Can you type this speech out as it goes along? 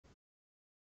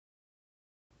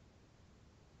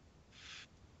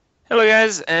Hello,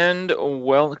 guys, and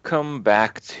welcome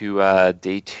back to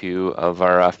day two of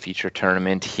our feature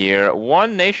tournament here.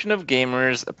 One Nation of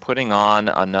Gamers putting on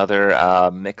another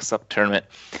mix-up tournament.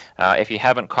 If you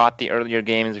haven't caught the earlier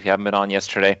games, if you haven't been on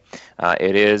yesterday,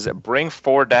 it is Bring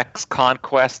 4 Decks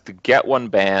Conquest, Get One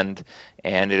Banned,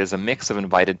 and it is a mix of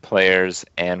invited players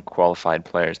and qualified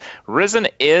players. Ryzen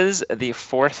is the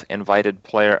fourth invited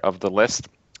player of the list,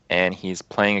 and he's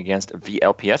playing against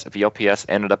VLPS. VLPS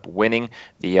ended up winning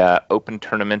the Open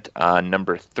Tournament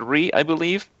number 3, I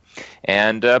believe.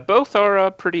 And both are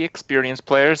pretty experienced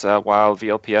players. While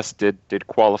VLPS did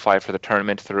qualify for the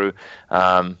tournament through,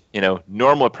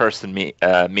 normal person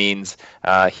means,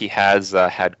 he has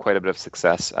had quite a bit of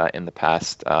success in the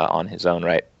past on his own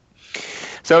right.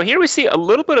 So here we see a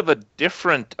little bit of a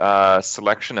different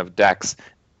selection of decks.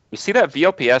 We see that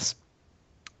VLPS,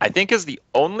 I think, is the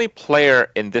only player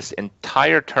in this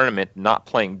entire tournament not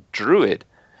playing Druid.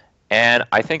 And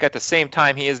I think at the same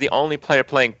time, he is the only player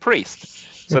playing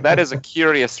Priest. So that is a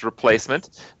curious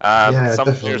replacement. Yeah, Some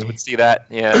definitely. players would see that,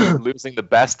 losing the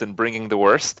best and bringing the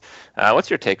worst. What's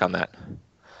your take on that?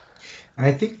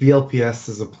 I think VLPS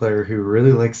is a player who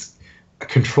really likes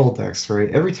control decks, right?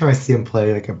 Every time I see him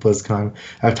play, like at BlizzCon,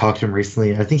 I've talked to him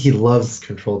recently. I think he loves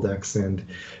control decks, and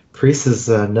Priest is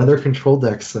another control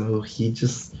deck, so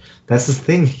that's his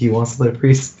thing. He wants to play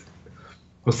Priest.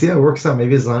 We'll see how it works out.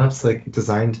 Maybe his lineup's like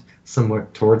designed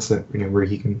somewhat towards it, where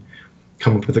he can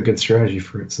come up with a good strategy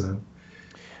for it. So.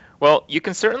 Well, you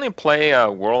can certainly play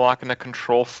Warlock in a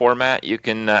control format. You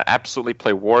can absolutely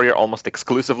play Warrior almost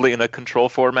exclusively in a control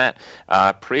format.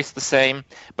 Priest the same.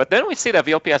 But then we see that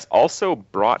VLPS also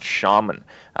brought Shaman.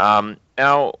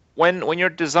 Now, when you're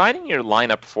designing your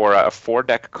lineup for a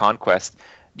 4-deck conquest,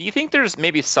 do you think there's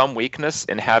maybe some weakness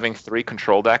in having 3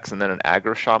 control decks and then an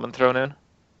aggro Shaman thrown in?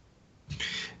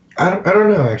 I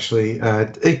don't know actually.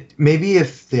 Maybe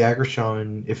if the aggro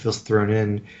shaman, if it was thrown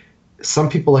in, some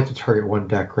people like to target one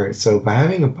deck, right? So by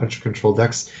having a bunch of control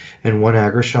decks and one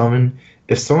aggro shaman,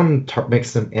 if someone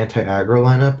makes an anti-aggro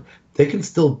lineup, they can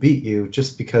still beat you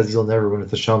just because you'll never win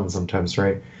with the shaman sometimes,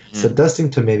 right? So it does seem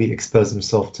to maybe expose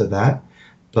himself to that.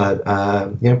 But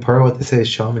part of what they say is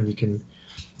shaman, you can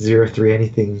 0-3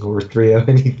 anything or 3-0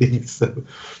 anything. So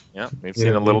Yeah, we've you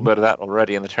seen know a what I little mean? bit of that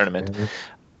already in the tournament. Yeah.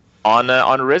 On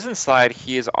Ryzen's side,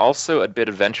 he is also a bit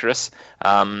adventurous.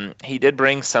 He did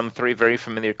bring some 3 very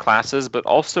familiar classes, but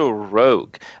also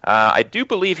Rogue. I do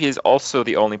believe he is also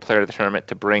the only player of the tournament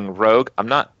to bring Rogue. I'm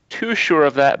not too sure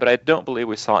of that, but I don't believe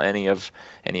we saw any of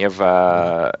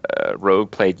Rogue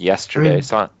played I yesterday. mean,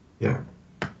 So, yeah.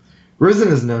 Risen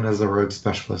is known as a rogue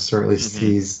specialist, or at least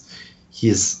mhm.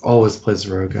 he's always plays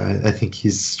rogue. I think he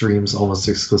streams almost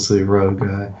exclusively rogue.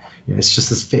 It's just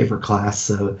his favorite class,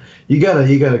 so you gotta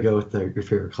go with your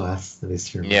favorite class in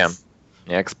these Yeah. tournaments.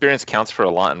 Yeah, experience counts for a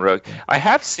lot in Rogue. I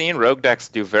have seen Rogue decks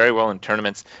do very well in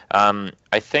tournaments.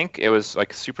 I think it was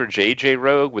like Super JJ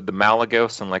Rogue with the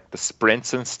Malagos and like the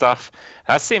sprints and stuff.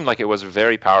 That seemed like it was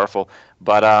very powerful,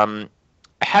 but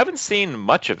I haven't seen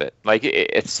much of it. Like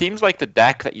it seems like the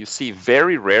deck that you see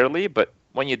very rarely, but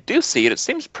when you do see it, it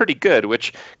seems pretty good,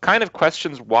 which kind of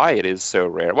questions why it is so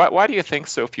rare. Why do you think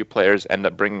so few players end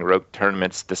up bringing Rogue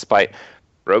tournaments despite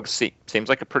Rogue seems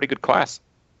like a pretty good class?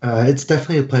 It's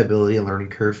definitely a playability and learning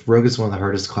curve. Rogue is one of the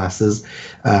hardest classes.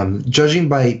 Judging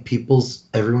by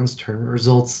everyone's tournament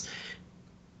results,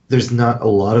 there's not a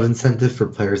lot of incentive for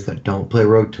players that don't play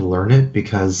Rogue to learn it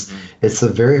because Mhm. it's a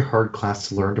very hard class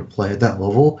to learn to play at that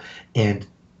level. And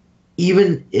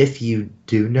even if you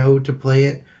do know to play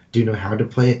it, do know how to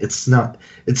play it, it's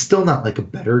still not like a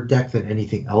better deck than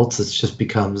anything else. It just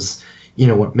becomes,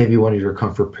 what maybe one of your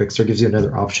comfort picks or gives you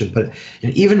another option. But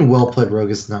an even well played rogue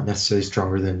is not necessarily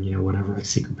stronger than, whatever, like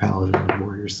Secret Paladin or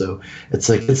Warrior. So it's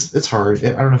like Mhm. it's hard.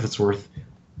 I don't know if it's worth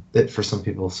it for some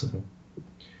people. So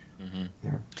Mhm.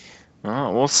 yeah.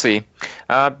 Oh, we'll see.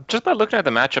 Just by looking at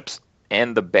the matchups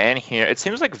and the ban here, it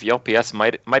seems like VLPS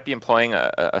might be employing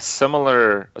a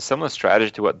similar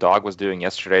strategy to what Dog was doing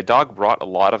yesterday. Dog brought a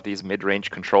lot of these mid-range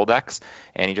control decks,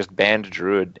 and he just banned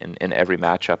Druid in every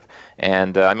matchup.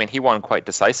 And I mean, he won quite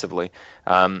decisively.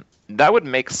 That would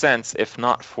make sense if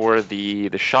not for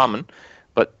the Shaman,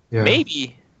 but Yeah.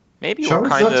 maybe we're Shaman's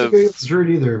kind not too of good against Druid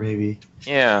either, maybe.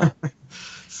 yeah.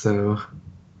 So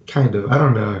kind of. I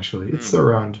don't know actually. It's Hmm.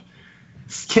 around.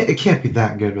 It can't be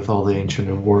that good with all the ancient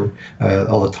and war,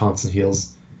 all the taunts and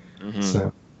heals. Hmm.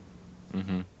 So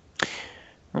Hmm.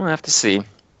 We'll have to see.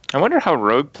 I wonder how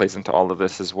Rogue plays into all of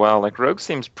this as well. Like Rogue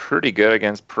seems pretty good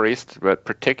against Priest, but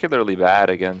particularly bad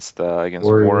against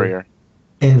warrior Warrior.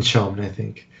 and shaman, I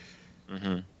think.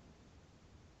 Hmm.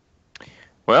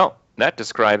 Well, that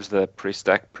describes the Priest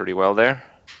deck pretty well there.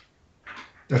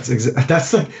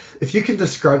 That's like if you can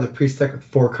describe the priest deck with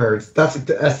 4 cards, that's like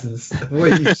the essence of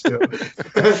what you show.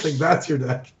 I think that's your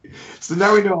deck. So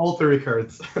now we know all 3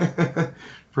 cards,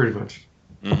 pretty much.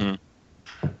 Hmm.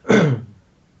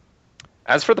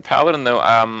 As for the Paladin, though,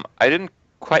 I didn't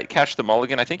quite catch the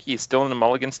mulligan. I think he's still in the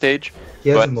mulligan stage. He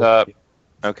has a But mulligan.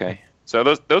 okay, so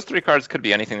those 3 cards could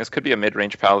be anything. This could be a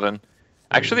mid-range Paladin.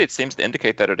 Actually, it seems to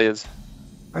indicate that it is.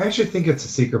 I actually think it's a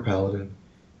Secret Paladin.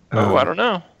 Oh, I don't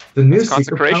know. The new It's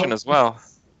Consecration Secret as well.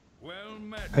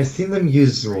 I've seen them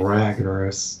use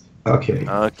Ragnaros. Okay.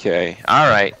 Okay, all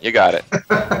right, you got it.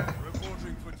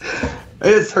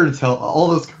 It's hard to tell. All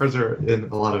those cards are in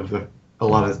a lot of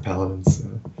his paladins. So.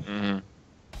 Hmm.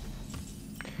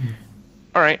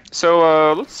 All right,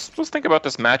 so let's think about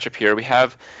this matchup here. We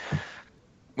have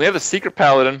the Secret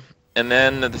Paladin, and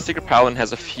then the Secret Paladin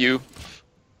has a few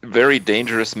very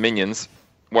dangerous minions,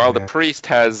 while the Priest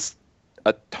has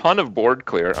a ton of board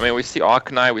clear. I mean, we see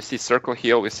Akanai, we see Circle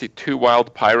Heal, we see 2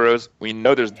 Wild Pyros. We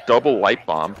know there's double Light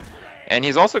Bomb, and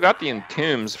he's also got the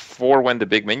Entombs for when the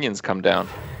big minions come down.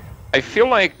 I feel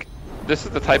like this is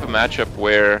the type of matchup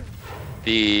where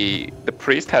the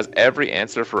Priest has every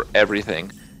answer for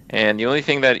everything. And the only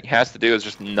thing that he has to do is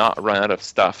just not run out of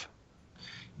stuff.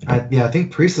 I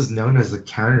think Priest is known as the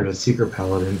counter to Secret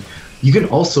Paladin. You can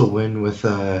also win with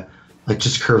like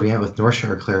just curving out with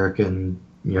Northshire Cleric and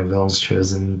Villain's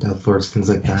Chosen, Death Lords, things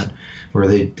like that, where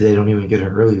they don't even get an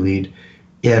early lead.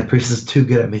 Yeah, Priest is too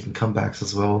good at making comebacks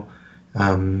as well.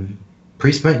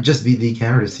 Priest might just be the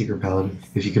counter to Secret Paladin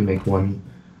if you can make one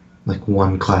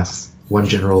class, one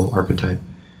general archetype.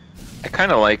 I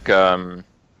kind of like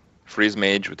Freeze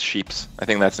Mage with Sheeps. I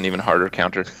think that's an even harder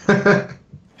counter.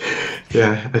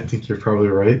 Yeah, I think you're probably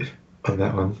right on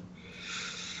that one.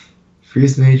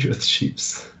 Freeze Mage with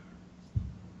Sheeps.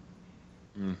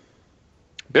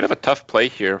 Bit of a tough play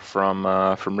here from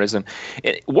Ryzen.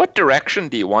 What direction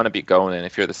do you want to be going in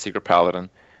if you're the Secret Paladin?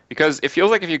 Because it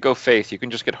feels like if you go Faith, you can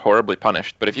just get horribly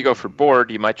punished. But if you go for board,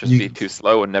 you might just be too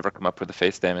slow and never come up with the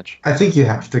face damage. I think you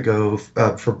have to go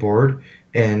for board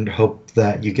and hope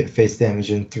that you get face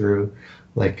damage in through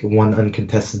like one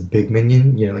uncontested big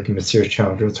minion, like a Mysterious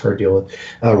Challenger. It's hard to deal with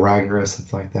Ragnaros,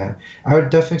 something like that. I would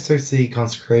definitely expect to see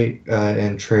Consecrate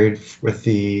and trade with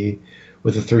the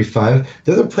 3/5.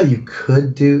 The other play you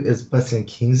could do is Blessing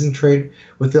Kings and trade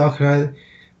with the Akanai,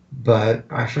 but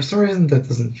for some reason that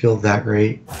doesn't feel that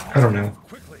great. I don't know.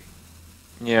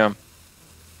 Yeah.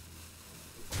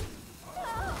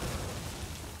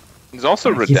 There's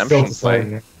also Redemption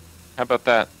play. How about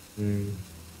that?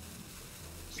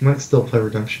 He might still play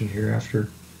Redemption here after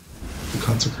the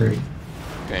Consecrate.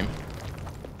 Okay.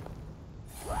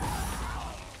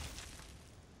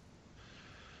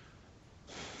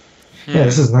 Yeah,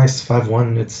 this is nice.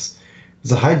 5/1. It's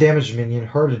a high damage minion,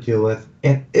 hard to deal with,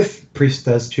 and if Priest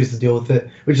does choose to deal with it,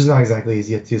 which is not exactly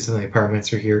easy to do something like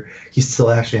Pyromancer here, he still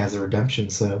actually has a Redemption.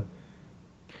 So,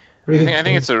 I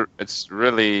think it's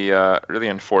really really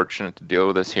unfortunate to deal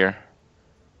with this here.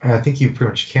 I think you pretty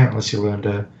much can't unless you're willing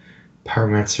to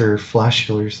Pyromancer flash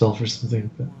heal yourself or something.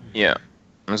 But, yeah,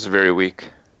 this is very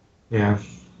weak. Yeah.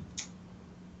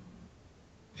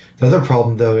 The other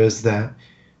problem though is that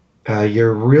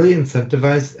you're really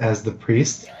incentivized as the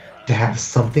Priest to have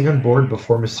something on board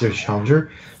before Mysterious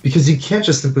Challenger, because you can't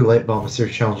just simply light bomb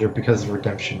Mysterious Challenger because of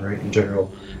Redemption, right? In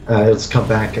general, it'll just come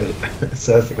back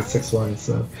so it's like a 6/1.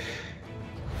 So.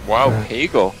 Wow,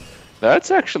 Pagel, that's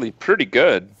actually pretty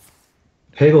good.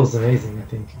 Pagel is amazing, I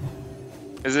think.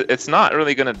 It's not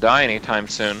really going to die anytime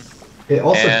soon. It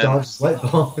also dodges light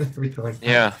bomb and everything like that.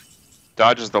 Yeah,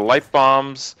 dodges the light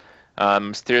bombs.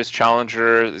 Mysterious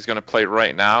Challenger is going to play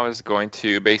right now, is going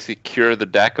to basically cure the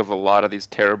deck of a lot of these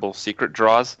terrible secret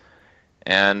draws.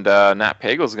 And Nat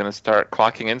Pagel is going to start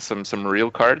clocking in some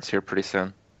real cards here pretty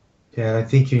soon. Yeah, I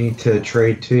think you need to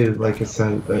trade too. Like I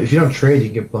said, if you don't trade, you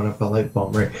can get blown up by light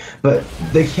bomb, right? But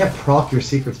they can't proc your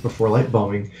secrets before light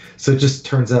bombing, so it just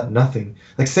turns out nothing.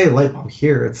 Like say light bomb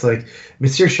here, it's like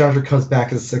Mysterious Challenger comes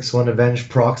back as a 6/1 Avenge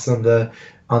procs on the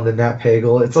Nat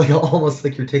Pagel. It's like almost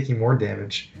like you're taking more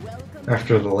damage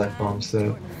after the light bomb.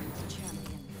 So.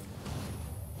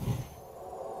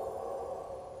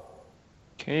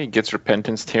 Okay, gets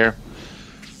Repentance here.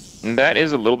 And that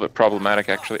is a little bit problematic,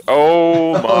 actually.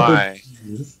 Oh my!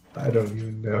 Oh, I don't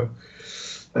even know.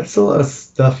 That's a lot of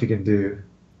stuff you can do.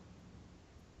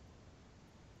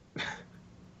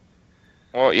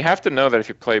 Well, you have to know that if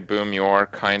you play Boom, you are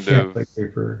kind of. Play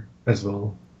paper as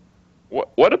well.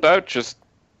 What about just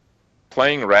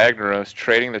playing Ragnaros,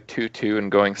 trading the 2/2,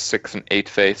 and going 6 and 8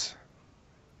 face?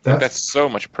 That's so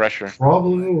much pressure.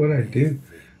 Probably what I do.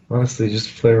 Honestly,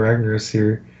 just play Ragnaros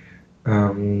here.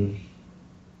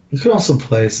 You could also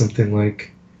play something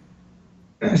like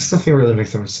it's nothing really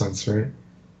makes that much sense, right?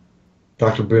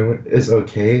 Doctor Boom is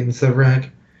okay instead of Rag.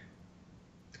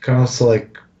 You can also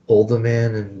like Older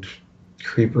Man and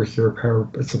Creeper Hero Power,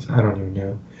 but something I don't even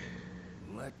know.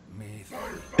 Let me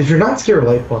If you're not scared of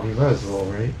Light Bomb, you might as well,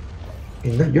 right?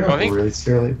 You're Well, I not think really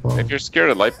scared of Light if Bomb. you're scared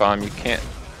of Light Bomb, you can't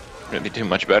really do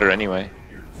much better anyway.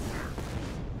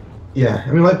 Yeah,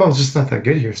 I mean Light Bomb's just not that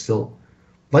good here still.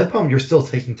 Light Bomb, you're still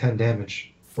taking 10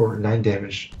 damage or 9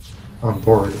 damage on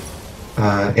board,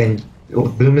 and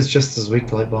Boom is just as weak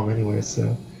to Light Bomb anyway.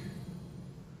 So,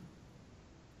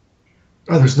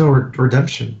 oh, there's no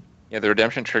redemption. Yeah, the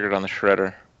redemption triggered on the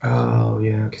Shredder. Oh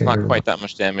yeah, It's okay. not never quite mind. that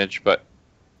much damage, but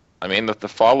I mean, the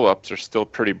follow-ups are still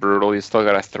pretty brutal. He's still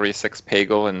got a 3-6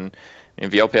 Pagel, and I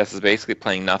mean, VLPS is basically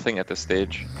playing nothing at this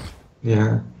stage.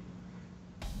 Yeah.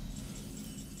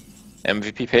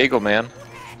 MVP Pagel, man.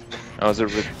 That was a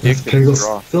This ridiculous Pagel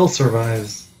draw. still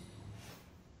survives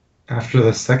after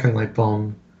the second Light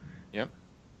Bomb. Yep.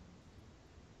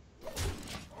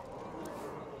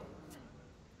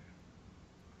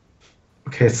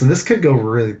 Okay, so this could go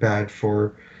really bad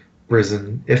for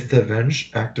Risen if the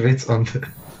Avenge activates on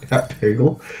that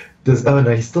Pagel. Does oh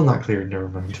no, he's still not cleared. Never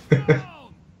mind.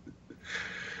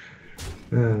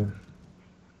 Uh,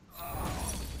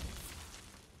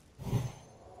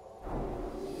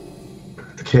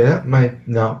 okay, that might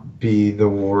not be the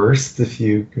worst if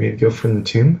you maybe go for the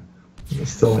tomb.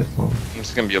 It's still Light Bomb.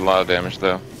 It's gonna be a lot of damage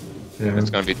though. Yeah. It's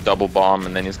gonna be double bomb,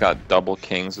 and then he's got double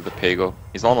kings with the Pagel.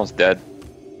 He's almost dead.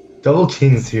 Double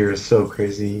Kings here is so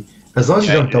crazy. As long as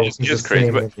you Yeah, don't double it's Kings just the crazy,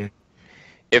 same but- minion.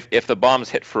 If the bombs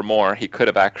hit for more, he could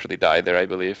have actually died there, I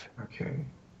believe. Okay.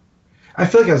 I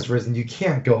feel like as Risen, you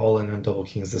can't go all in on Double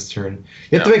Kings this turn.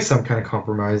 You have to No. make some kind of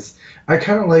compromise. I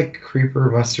kind of like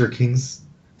Creeper Muster Kings.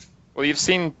 Well, you've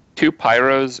seen 2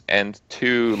 pyros and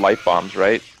 2 light bombs,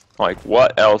 right? Like,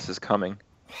 what else is coming?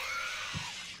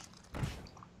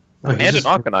 Oh, he And an just-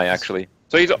 Akanai, actually.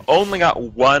 So he's only got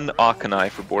 1 Akanai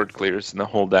for board clears in the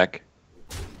whole deck.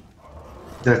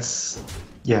 That's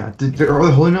yeah. Are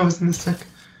the Holy Novas in this deck?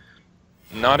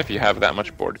 Not if you have that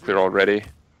much board clear already.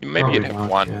 Maybe Probably you'd have not,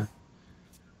 1. Yeah.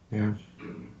 Yeah.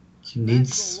 He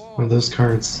needs one of those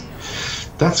cards.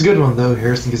 That's a good one though.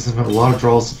 Harrison gives him a lot of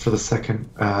draws for the second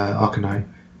Akanai.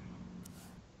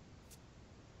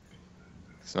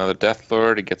 It's another Death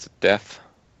Lord. He gets a death.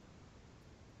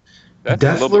 That's a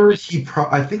Death little Lord, bit-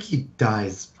 I think he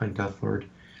dies playing Death Lord.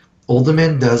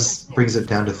 Ultimate brings it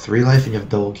down to 3 life, and you have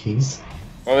double keys.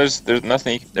 Well, there's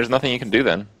nothing you can do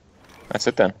then. That's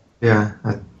it then. Yeah,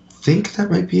 I think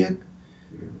that might be it.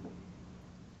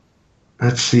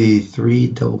 Let's see, 3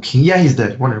 double king. Yeah, he's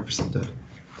dead, 100% dead.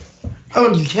 Oh,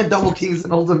 and you can't double kings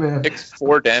in Ultimate. It takes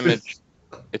 4 damage.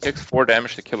 It takes 4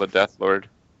 damage to kill a Death Lord.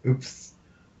 Oops.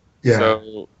 Yeah.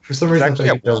 So For some he's reason, I actually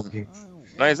thought you at double 1. kings.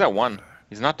 No, he's at 1.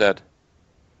 He's not dead.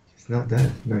 He's not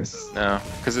dead. Nice. No,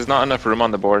 because there's not enough room on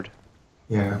the board.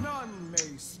 Yeah. None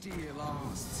may steal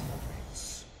our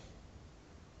secrets.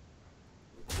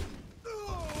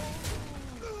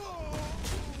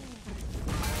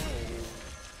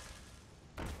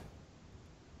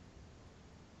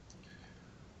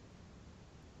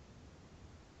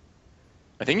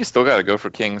 I think you still got to go for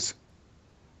kings.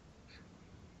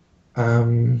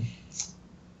 Um.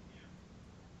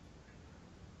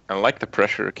 I like the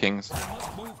pressure of kings.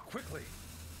 Must move quickly.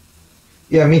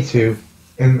 Yeah, me too.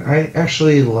 And I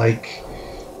actually like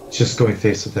just going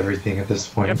face with everything at this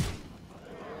point. Yep.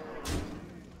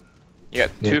 You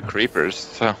got 2 Yeah. creepers,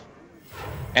 so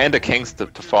and a kings to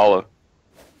follow.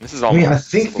 This is I almost. mean, I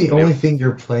think the impossible to only do. thing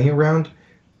you're playing around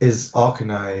is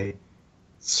Akanai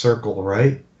Circle,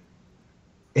 right?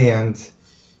 And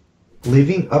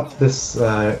leaving up this,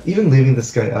 even leaving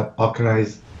this guy up,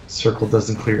 Akanai's Circle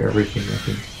doesn't clear everything, I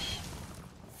think.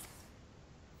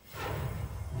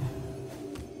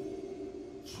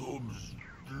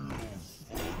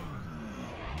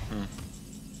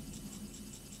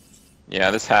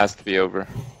 Yeah, this has to be over.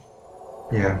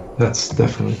 Yeah, that's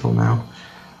definitely full now.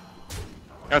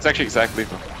 No, it's actually exactly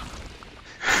lethal.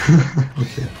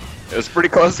 Okay. It was pretty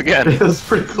close again. It was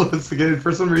pretty close again.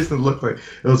 For some reason, it looked like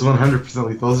it was 100% lethal.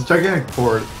 It was a gigantic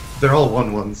board. They're all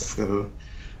 1/1s, so.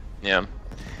 Yeah.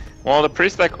 Well, the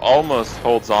priest deck almost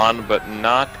holds on, but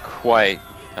not quite.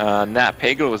 Nat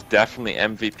Pagel was definitely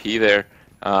MVP there.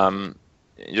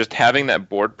 Just having that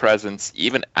board presence,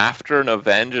 even after an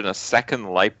Avenge and a second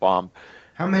Light Bomb.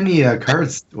 How many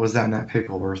cards was that Nat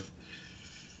Pickle worth?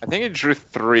 I think he drew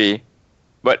 3,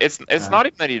 but it's not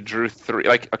even that he drew 3.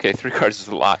 Like, okay, 3 cards is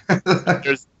a lot.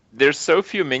 There's so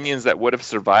few minions that would have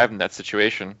survived in that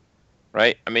situation,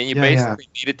 right? I mean, you Yeah, basically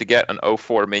needed to get an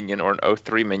 04 minion or an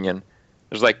 03 minion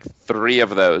There's like 3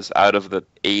 of those out of the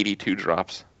 82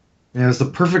 drops. Yeah, it was the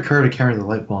perfect card to carry the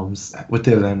light bombs with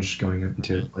the avenge going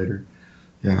into it later.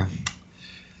 Yeah.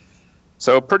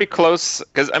 So pretty close,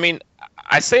 because I mean,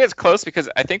 I say it's close because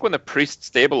I think when the priest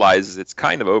stabilizes, it's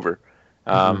kind of over.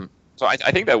 So I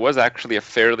think that was actually a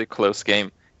fairly close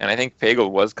game, and I think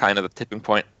Pagel was kind of the tipping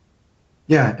point.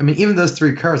 Yeah, I mean, even those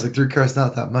 3 cards, like 3 cards,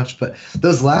 not that much, but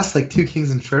those last like 2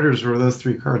 kings and shredders were those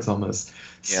 3 cards almost.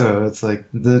 Yeah. So it's like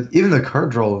even the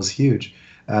card draw was huge.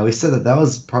 We said that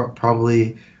was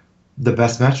probably the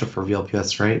best matchup for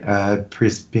VLPS, right?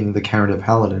 Priest being the counter to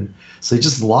Paladin. So he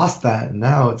just lost that, and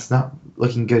now it's not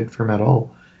looking good for him at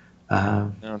all.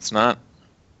 No, it's not.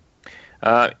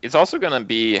 It's also going to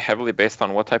be heavily based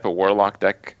on what type of Warlock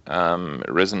deck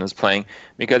Ryzen is playing.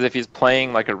 Because if he's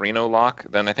playing like a Reno lock,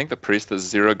 then I think the Priest has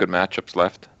 0 good matchups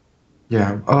left.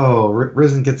 Yeah. Oh,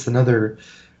 Ryzen gets another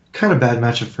kind of bad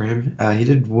matchup for him. He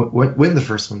did win the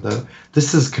first one, though.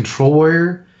 This is Control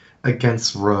Warrior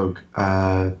against Rogue.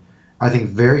 I think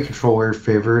very Control Warrior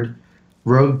favored.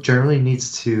 Rogue generally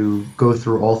needs to go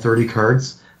through all 30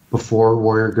 cards before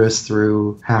Warrior goes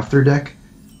through half their deck.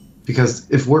 Because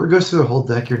if Warrior goes through the whole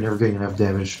deck, you're never getting enough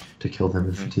damage to kill them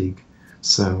in fatigue.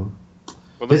 So,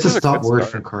 it's a stop Warrior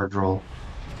from card draw.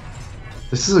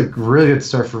 This is a really good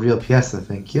start for VLPS, I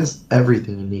think. He has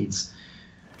everything he needs.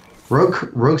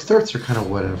 Rogue starts are kind of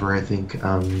whatever, I think.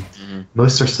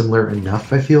 Most are similar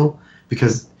enough, I feel.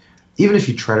 Because even if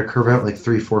you try to curve out like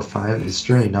 3, 4, 5, it's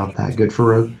generally not that good for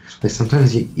Rogue. Like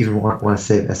sometimes you even want to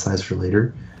save SIs for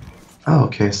later. Oh,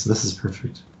 okay, so this is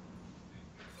perfect.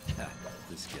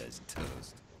 This guy's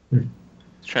toast.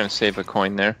 He's trying to save a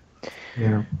coin there.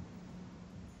 Yeah.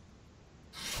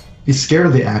 He's scared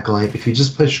of the Acolyte. If you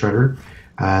just play Shredder,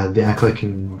 the Acolyte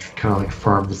can kind of like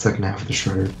farm the second half of the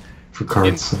Shredder for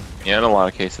cards. Yeah, in a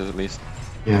lot of cases at least.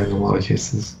 Yeah, in a lot of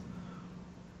cases.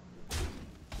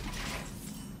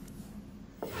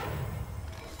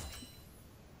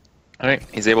 Alright,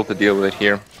 he's able to deal with it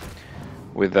here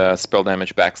with spell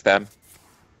damage backstab.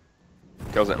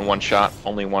 Kills it in 1 shot,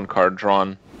 only 1 card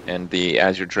drawn, and the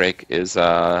Azure Drake is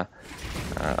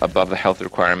above the health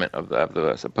requirement of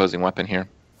the opposing weapon here.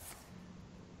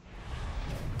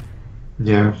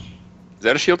 Yeah. Is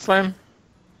that a shield slam?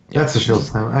 That's a shield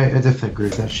slam. I definitely agree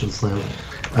with that shield slam.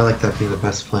 I like that being the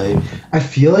best play. I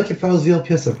feel like if I was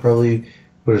VLPS, I probably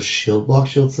would have shield block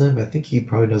shield slam, but I think he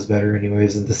probably knows better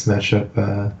anyways in this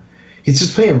matchup. He's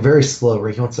just playing it very slow,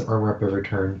 right? He wants to armor up every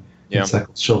turn and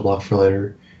cycle shield block for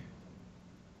later.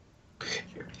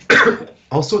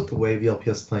 Also, with the way VLPS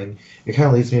is playing, it kind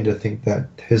of leads me to think that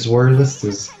his warrior list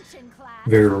is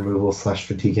very removal /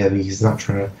 fatigue heavy. He's not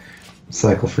trying to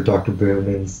cycle for Dr. Boom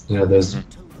and those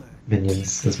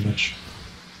minions as much.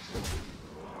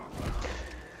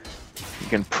 You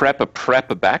can prep a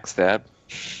backstab.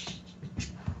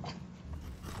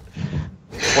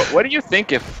 What do you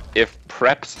think if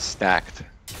preps stacked?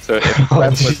 So if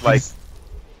prep was like,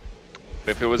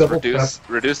 if it was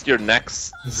reduced your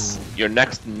next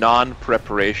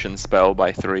non-preparation spell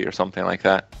by 3 or something like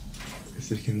that.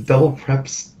 So you can double prep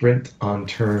sprint on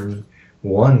turn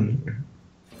 1.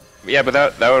 Yeah, but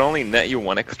that would only net you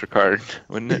 1 extra card,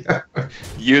 wouldn't it? Yeah.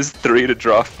 Use 3 to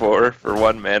draw 4 for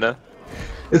 1 mana.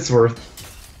 It's worth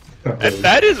it.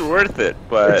 That is worth it,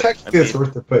 but technically it's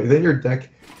worth it. But then your deck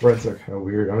runs are kind of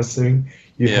weird. I'm assuming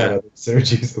you had other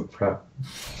synergies with prep.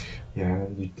 Yeah,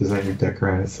 you design your deck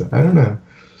around it. So I don't know.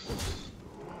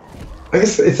 I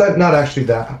guess it's not actually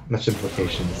that much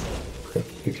implications,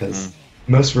 because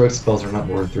most rogue spells are not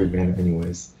more than 3 mana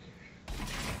anyways.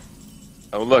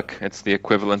 Oh look, it's the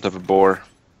equivalent of a boar.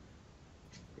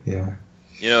 Yeah.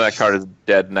 You know that card is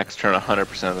dead next turn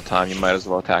 100% of the time. You might as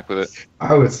well attack with it.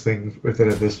 I would swing with it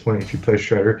at this point if you play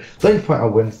Shredder. The only time I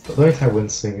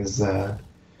wouldn't swing is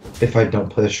if I don't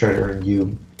play the Shredder and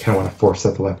you kind of want to force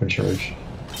out the weapon charge.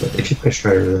 But if you play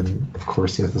Shredder, then of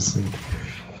course you have to swing.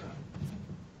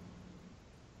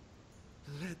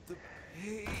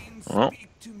 Well,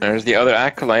 there's the other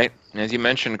Acolyte. As you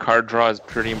mentioned, card draw is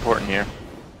pretty important here.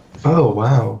 Oh,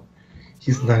 wow.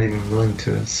 He's not even willing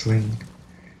to swing.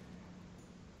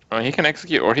 Well, he can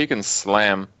execute or he can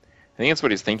slam. I think that's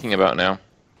what he's thinking about now.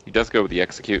 He does go with the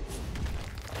execute.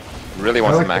 He really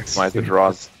wants to maximize the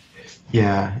draws.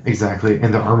 Yeah, exactly.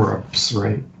 And the armor ups,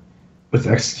 right? With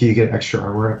execute, you get extra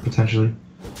armor up potentially.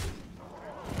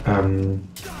 Kind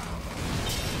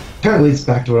of leads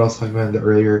back to what I was talking about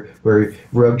earlier, where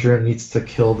Rogue Drone needs to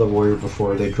kill the warrior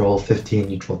before they draw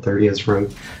 15, you draw 30 as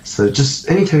Rogue. So just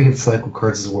anytime you can cycle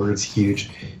cards as warrior, it's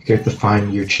huge. You get to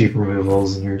find your cheap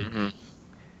removals and your...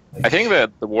 I think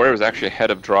that the warrior was actually ahead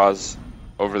of draws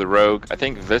over the Rogue. I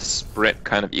think this sprint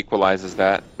kind of equalizes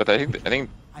that, but I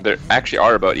think They actually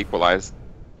are about equalized.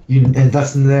 And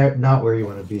that's not where you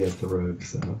want to be as the rogue.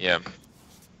 So Yeah.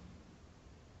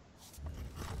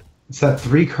 it's that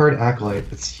 3-card acolyte.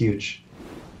 It's huge.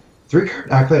 3-card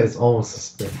acolyte is almost a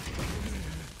spin.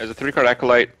 There's a 3-card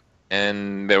acolyte,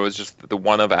 and there was just the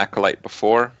 1 of acolyte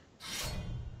before.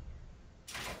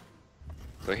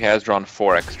 So he has drawn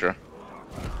 4 extra.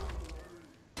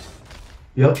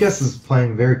 VLPS is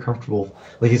playing very comfortable.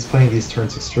 Like, he's playing these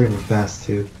turns extremely fast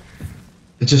too.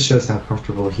 It just shows how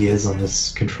comfortable he is on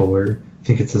this controller. I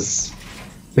think it's his.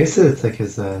 Basically, it's like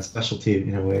his specialty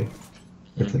in a way.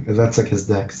 It's like, that's like his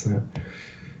deck. So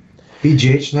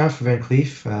BGH now for Van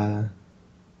Cleef.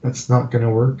 That's not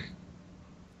gonna work.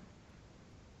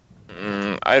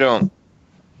 I don't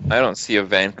see a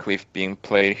Van Cleef being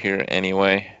played here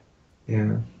anyway.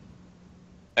 Yeah.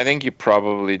 I think you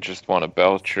probably just want a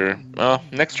Belcher. Well,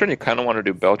 next turn you kind of want to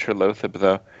do Belcher Lothab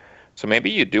though. So maybe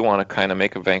you do want to kind of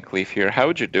make a Van Cleef here. How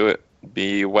would you do it?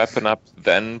 Be weapon up,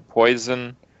 then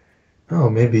poison? Oh,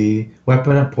 maybe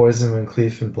weapon up, poison, Van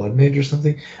Cleef, and Blood Mage or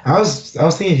something. I was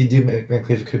thinking if you do Van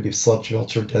Cleef, it could be Sludge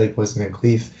Belcher, Deadly Poison, Van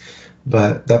Cleef,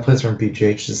 but that plays from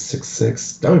BGH is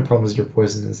 6/6. The only problem is your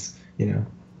poison is,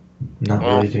 not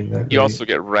really doing that. You great. also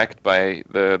get wrecked by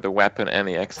the weapon and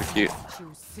the execute.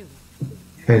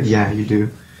 Yeah, you do.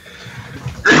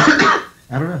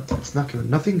 I don't know. It's not gonna.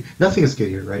 Nothing is good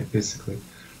here, right? Basically.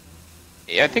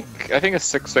 Yeah, I think a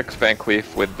 6/6 Van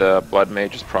Cleef with the Blood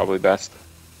Mage is probably best.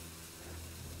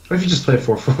 What if you just play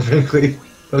 4/4 Van Cleef?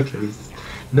 Okay,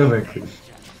 no Van Cleef.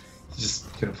 He's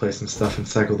just gonna play some stuff and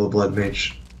cycle the Blood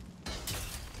Mage.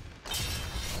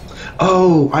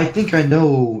 Oh, I think I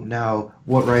know now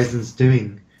what Ryzen's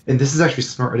doing. And this is actually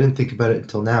smart. I didn't think about it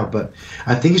until now, but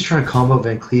I think he's trying to combo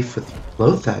Van Cleef with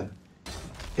Lothab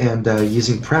and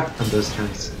using prep on those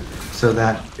turns, so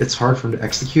that it's hard for him to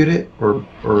execute it or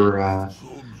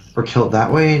kill it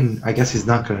that way. And I guess he's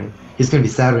gonna be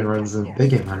sad when he runs in big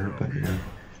game hunter, but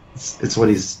it's what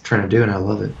he's trying to do, and I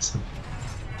love it. So.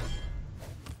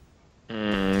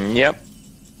 Yep.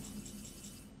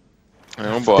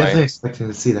 Oh boy. Definitely expecting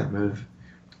to see that move.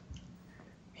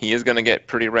 He is gonna get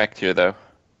pretty wrecked here though.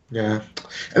 Yeah,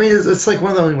 I mean it's like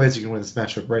one of the only ways you can win this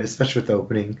matchup, right? Especially with the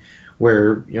opening,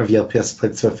 where VLPS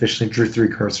played so efficiently, drew 3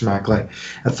 cards from Acolyte.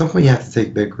 At some point, you have to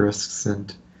take big risks,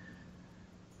 and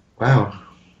wow,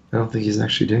 I don't think he's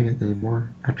actually doing it anymore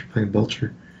after playing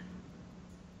Belcher.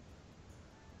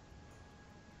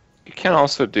 You can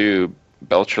also do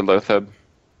Belcher Lothab.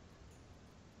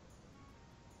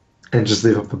 And just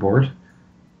leave up the board?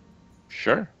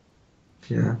 Sure.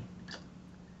 Yeah.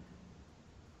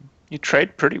 You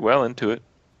trade pretty well into it.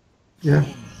 Yeah.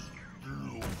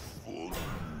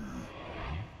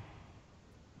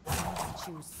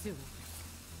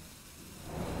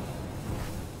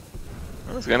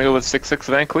 I was gonna go with 6/6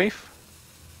 Van Cleef.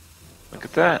 Look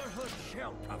at that.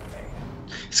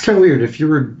 It's kind of weird. If you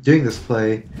were doing this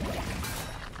play,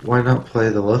 why not play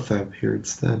the Lothab here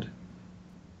instead?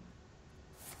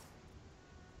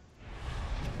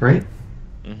 Right?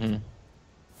 Mm-hmm.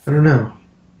 I don't know.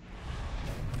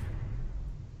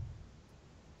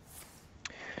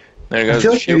 There goes I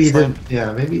feel the like maybe he shield didn't.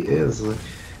 Yeah, maybe it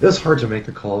was hard to make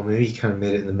the call. Maybe he kind of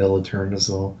made it in the middle of the turn as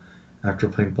well after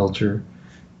playing Belcher.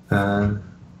 All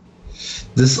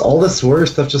this warrior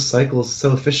stuff just cycles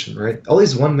so efficient, right? All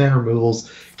these 1-mana removals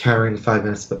countering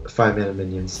 5-mana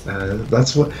minions.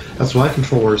 That's why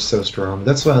control war is so strong.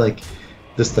 That's why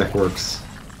this deck works.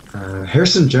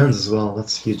 Harrison Jones as well.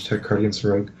 That's a huge tech card against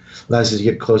Rogue. Allows you to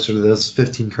get closer to those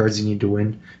 15 cards you need to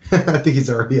win. I think he's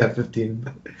already at 15.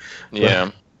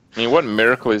 Yeah. I mean, what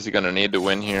miracle is he going to need to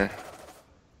win here?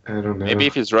 I don't know. Maybe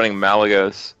if he's running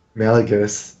Malagos.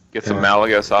 Malagos. Get some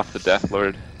Malagos off the Death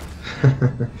Lord.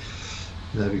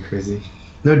 That'd be crazy.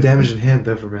 No damage in hand,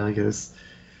 though, for Malagos.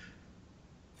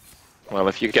 Well,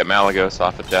 if you get Malagos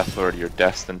off a Death Lord, you're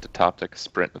destined to top deck a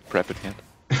sprint with Prep in hand.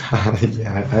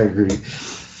 Yeah, I agree.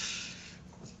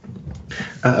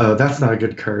 Uh-oh, that's not a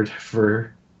good card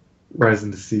for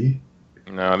Ryzen to see.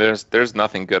 No, there's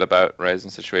nothing good about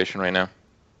Ryzen's situation right now.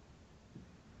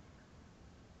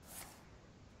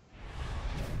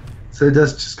 So it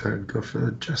does just kind of go for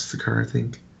the card, I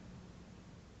think.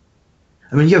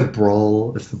 I mean, you have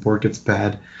Brawl if the board gets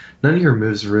bad. None of your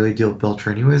moves really deal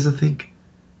Belcher anyways, I think.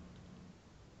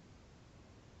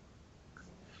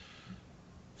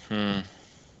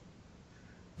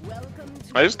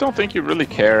 I just don't think you really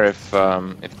care if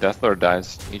Deathlord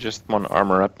dies. You just want to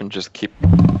armor up and just keep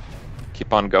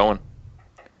on going.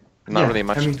 Not really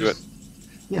much to it.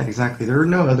 Yeah, exactly. There are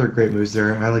no other great moves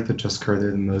there. I like the Just card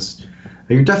there the most.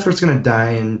 Your Deathlord's gonna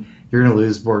die and you're gonna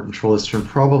lose board control this turn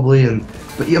probably,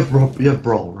 but you have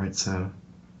Brawl, right? So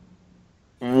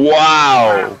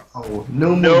Wow! Oh,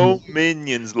 no No more.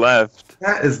 minions left.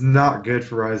 That is not good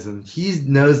for Ryzen. He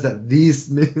knows that these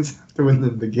minions have to win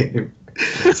the game.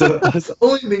 So his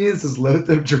only minions is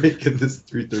Lothar, Drake, and this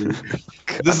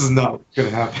 3-3. This is not going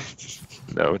to happen.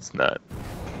 No, it's not.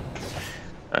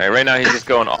 Alright, right now he's just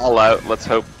going all out. Let's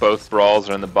hope both brawls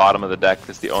are in the bottom of the deck.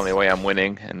 That's the only way I'm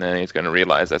winning. And then he's going to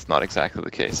realize that's not exactly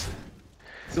the case.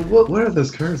 So what are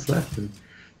those cards left? And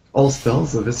all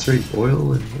spells, Eviscerate,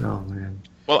 Oil, and oh man.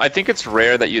 Well, I think it's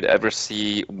rare that you'd ever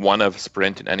see one of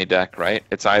Sprint in any deck, right?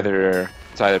 It's either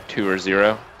 2 or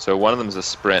 0. So one of them is a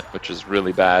Sprint, which is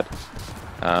really bad.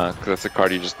 Because that's a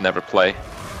card you just never play.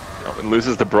 You know, it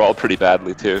loses the brawl pretty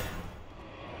badly, too.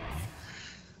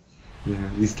 Yeah,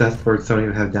 these death boards don't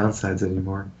even have downsides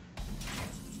anymore.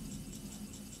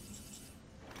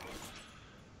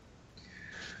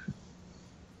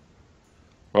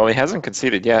 Well, he hasn't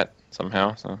conceded yet,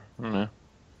 somehow, so I don't know.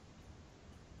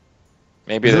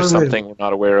 Maybe There's there's no way something we're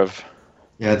not aware of.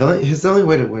 Yeah, his only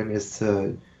way to win is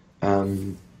to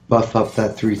buff up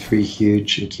that 3-3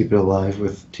 huge and keep it alive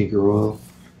with Tinker Oil.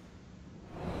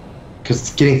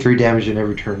 Because getting 3 damage in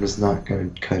every turn is not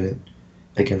going to cut it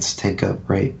against Tank Up,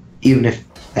 right? Even if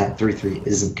that 3-3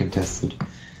 isn't contested.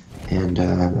 And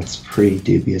that's pretty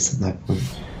dubious at that point.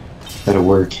 That a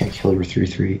word can't kill your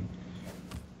 3-3.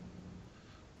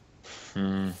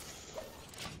 You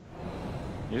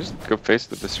just go face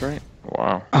the Eviscerate?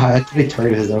 Wow. I think he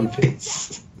targeted his own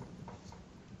face.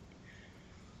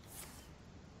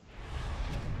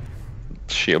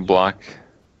 Shield block.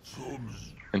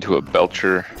 Into a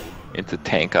Belcher. Into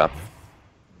Tank Up.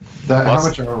 How Plus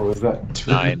much armor was that?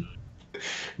 9.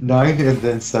 9 and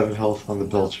then 7 health on the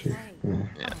Belcher.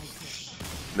 Yeah.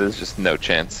 There's just no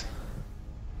chance.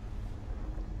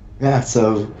 Yeah,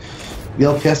 so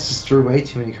VLPS just threw away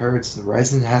too many cards.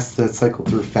 Ryzen has to cycle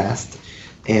through fast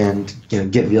and get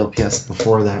VLPS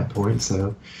before that point,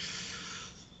 so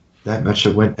that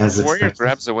matchup went as Warrior expected.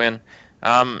 grabs a win.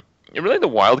 Really the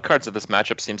wild cards of this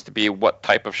matchup seems to be what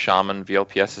type of Shaman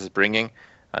VLPS is bringing.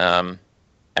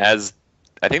 As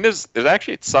I think there's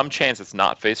actually some chance it's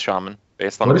not face Shaman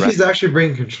based on What the if rest. he's actually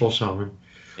bringing Control Shaman?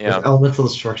 Yeah. With Elemental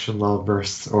Destruction, Level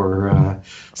Burst, or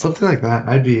something like that?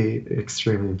 I'd be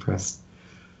extremely impressed.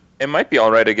 It might be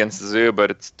alright against Zoo,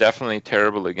 but it's definitely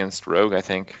terrible against Rogue, I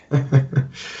think.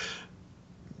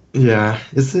 Yeah,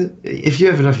 is it? If you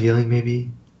have enough healing, maybe?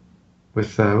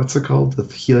 With, what's it called? The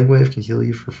Healing Wave can heal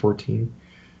you for 14.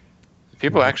 If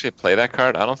people actually play that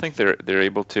card, I don't think they're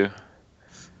able to.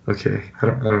 Okay, I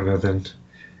don't know then.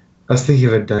 I was thinking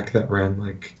of a deck that ran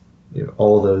like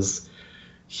all those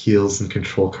heals and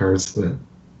control cards, but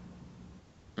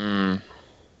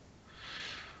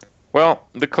Well,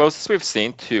 the closest we've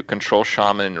seen to Control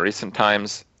Shaman in recent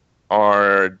times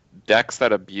are decks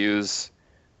that abuse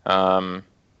the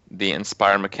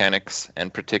Inspire mechanics,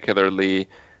 and particularly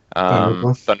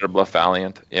Thunderbluff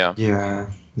Valiant. Yeah. yeah.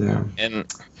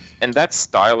 And that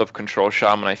style of Control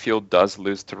Shaman, I feel, does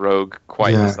lose to Rogue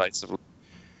quite decisively.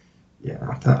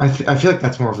 Yeah, I feel like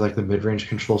that's more of like the mid-range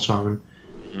Control Shaman.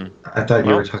 I thought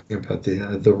you were talking about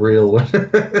the real one,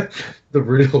 the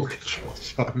real Control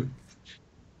Shaman.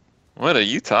 What are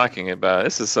you talking about?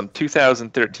 This is some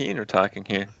 2013 we're talking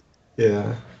here.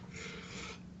 Yeah.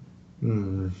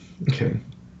 Okay.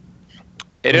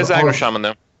 It is Aggro Shaman,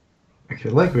 though. Okay,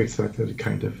 like we expected,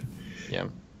 kind of. Yeah.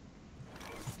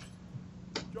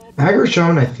 Aggro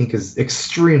Shaman, I think, is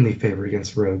extremely favored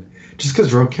against Rogue. Just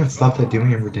because Rogue can't stop that doing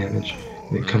hammer damage.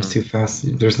 It comes too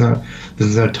fast. There's no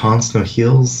taunts, no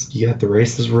heals. You got the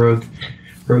races Rogue.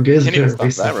 Rogue is Can't even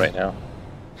very stop that right now.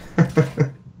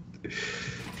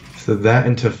 So that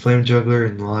into Flame Juggler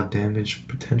and a lot of damage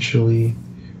potentially.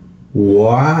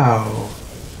 Wow.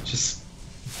 Just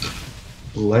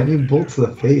lightning bolt to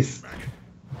the face.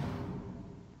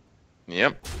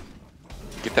 Yep.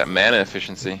 Get that mana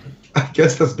efficiency. I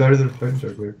guess that's better than Flame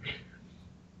Juggler.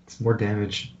 It's more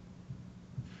damage.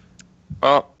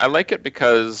 Well, I like it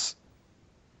because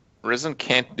Risen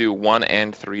can't do 1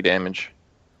 and 3 damage.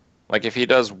 Like, if he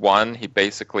does 1, he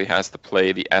basically has to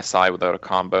play the SI without a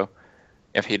combo.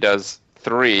 If he does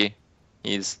 3,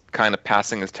 he's kind of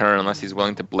passing his turn unless he's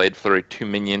willing to Blade Flurry 2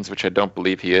 minions, which I don't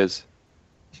believe he is.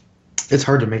 It's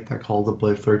hard to make that call to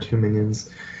Blade Flurry 2 minions.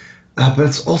 But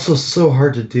it's also so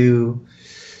hard to do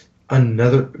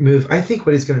another move. I think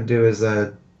what he's going to do is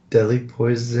Deadly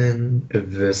Poison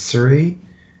Eviscerate.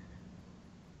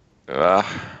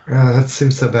 That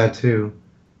seems so bad too.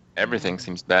 Everything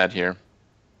seems bad here.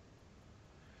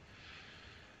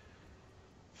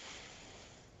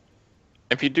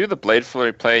 If you do the Blade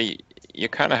Flurry play, you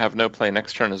kind of have no play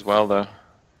next turn as well, though.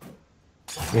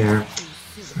 Yeah.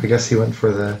 So I guess he went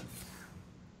for the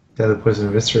Deadly Poison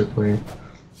Eviscerate play.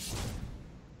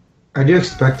 I do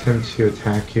expect him to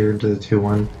attack here into the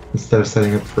 2-1 instead of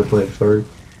setting up for Blade Flurry,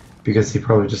 because he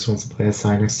probably just wants to play a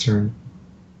Psy next turn.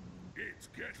 It's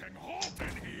getting hot in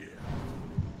here.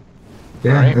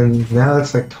 Yeah, Right. and now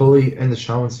it's like totally in the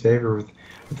Shaman's favor with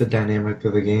the dynamic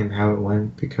of the game, how it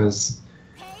went, because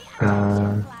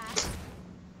yeah,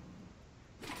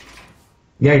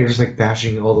 you're just like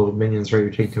bashing all the minions, right? You're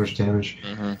taking too much damage.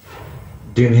 Mm-hmm.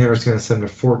 Doomhammer's going to send a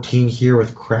 14 here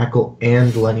with Crackle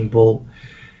and Lightning Bolt.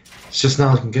 It's just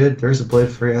not looking good. There's a Blade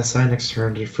for SI next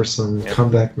turn for some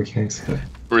comeback mechanics.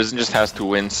 Ryzen just has to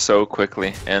win so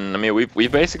quickly, and I mean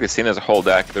we've basically seen as a whole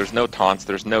deck. There's no taunts,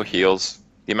 there's no heals.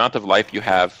 The amount of life you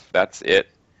have, that's it.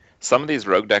 Some of these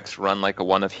rogue decks run like a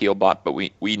one of heal bot, but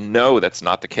we know that's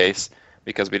not the case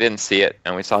because we didn't see it,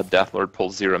 and we saw Deathlord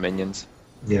pull 0 minions.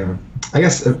 Yeah, I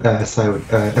guess SI would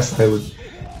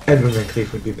Edwin Van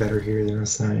Cleef would be better here than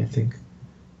SI, I think.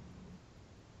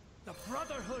 The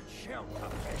Brotherhood shall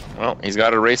come. Well, he's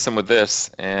got to race him with this,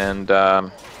 and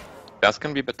that's going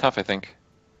to be a bit tough, I think.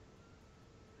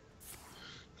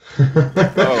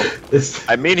 Oh,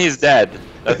 I mean he's dead.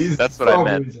 That's what I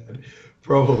meant. Dead.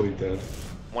 Probably dead.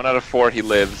 1 out of 4 he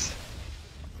lives.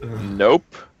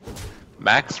 Nope.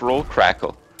 Max roll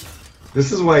Crackle.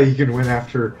 This is why you can win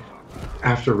after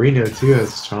Reno too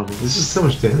as Shaman. This is so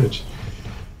much damage.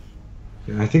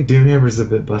 Yeah, I think Doomhammer's a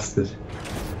bit busted.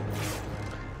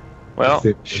 Well,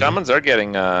 Shamans are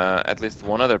getting at least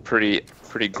one other pretty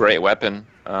great weapon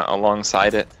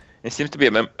alongside it. It seems to be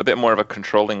a bit more of a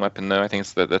controlling weapon though. I think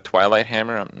it's the Twilight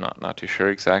Hammer. I'm not too sure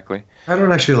exactly. I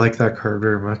don't actually like that card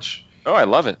very much. Oh, I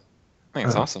love it. I think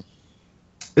it's awesome.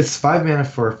 It's 5 mana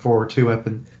for a 4/2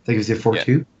 weapon. That gives you a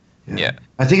 4/2. Yeah.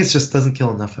 I think it just doesn't kill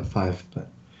enough at 5, but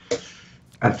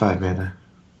at 5 mana.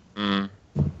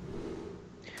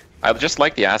 I just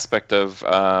like the aspect of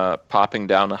popping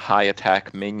down a high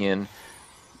attack minion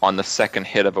on the second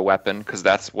hit of a weapon, because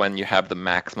that's when you have the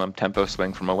maximum tempo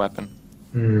swing from a weapon.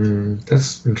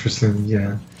 That's interesting,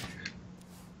 yeah.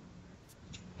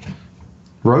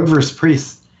 Rogue vs.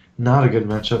 Priest, not a good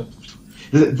matchup.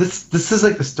 This is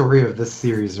like the story of this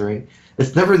series, right?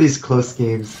 It's never these close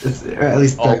games. It's at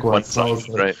least deck-wise.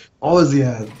 Right. Always,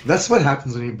 yeah. That's what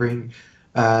happens when you bring...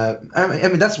 I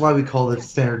mean, that's why we call it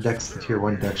standard decks the tier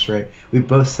 1 decks, right? We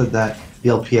both said that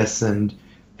VLPS and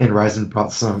Ryzen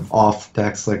brought some off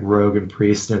decks like Rogue and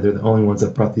Priest, and they're the only ones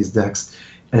that brought these decks.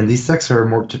 And these decks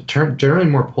are generally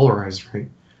more polarized, right?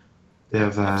 They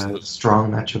have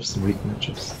strong matchups and weak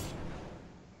matchups.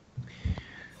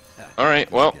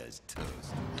 Alright, well,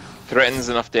 threatens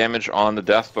enough damage on the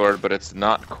Deathlord, but it's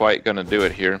not quite going to do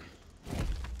it here.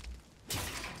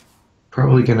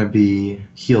 Probably going to be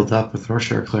healed up with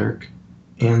Rorschach Cleric.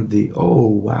 And the... Oh,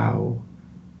 wow.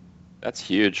 That's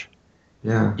huge.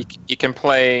 Yeah. You can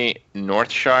play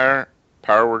Northshire,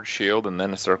 Power Word Shield, and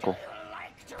then a Circle.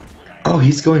 Oh,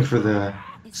 he's going for the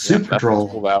Super Droll.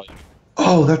 Cool.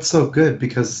 Oh, that's so good,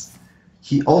 because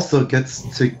he also gets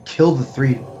to kill the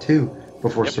 3/2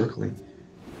 before circling.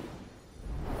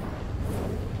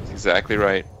 That's exactly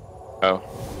right. Oh.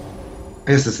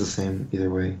 I guess it's the same either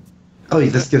way. Oh,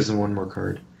 this gives him one more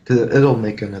card. Because it'll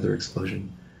make another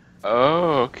explosion.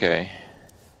 Oh, okay.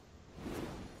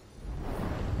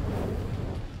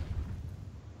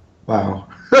 Wow.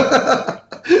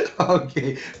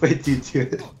 Okay, wait, do you do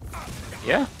it?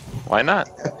 Yeah, why not?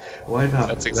 Why not?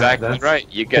 That's exactly right.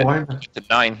 You get to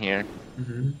 9 here.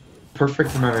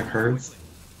 Perfect amount of cards.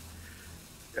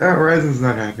 Ryzen's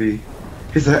not happy.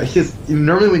 He's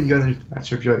normally when you go into the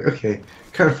matchup, you're like, okay,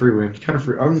 kind of free win, kind of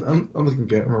free. I'm looking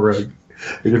good. I'm a rogue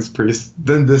against Priest.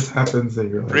 Then this happens, and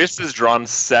you're like, Priest has drawn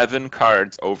 7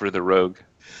 cards over the rogue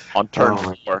on turn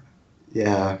 4.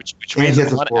 Yeah. Which means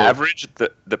on average,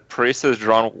 the Priest has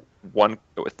drawn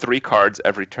 3 cards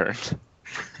every turn.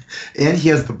 And he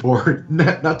has the board.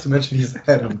 Not to mention he's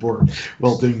ahead on board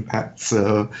while doing that.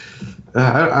 So,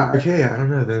 okay, I don't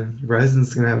know. Then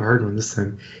Ryzen's gonna have a hard one this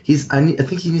time. I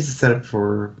think he needs to set up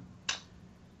for. I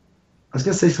was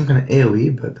gonna say some kind of AOE,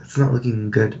 but that's not looking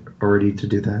good already to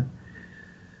do that.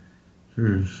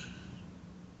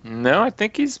 No, I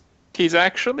think he's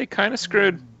actually kind of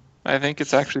screwed. I think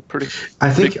it's actually pretty.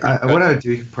 I think what I would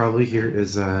do probably here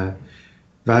is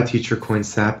Vow Teacher, Coin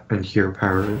Sap, and Hero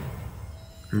Power.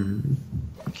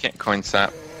 Can't coin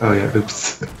sap. Oh yeah,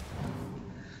 oops.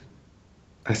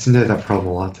 I seem to have that problem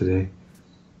a lot today.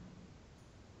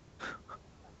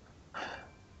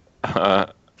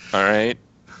 Alright.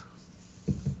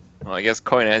 Well, I guess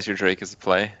coin as your Drake is a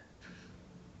play.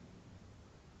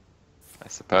 I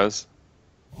suppose.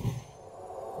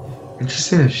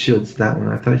 Interesting if shields that one.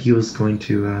 I thought he was going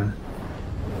to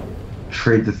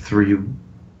trade the 3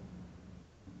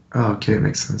 Oh, okay, it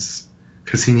makes sense.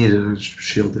 Because he needed to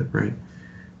shield it, right?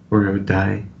 Or it would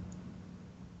die.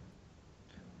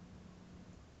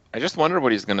 I just wonder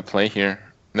what he's going to play here.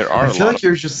 There are I a feel lot like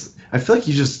you're just. I feel like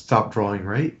you just stopped drawing,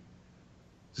 right?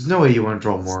 There's no way you want to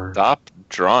draw of more. stop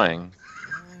drawing.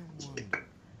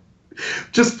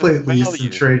 Just play at least Value.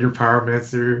 and trade your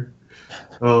Pyromancer.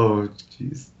 Oh,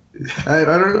 jeez. I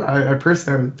don't know. I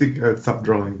personally think I'd stop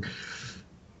drawing.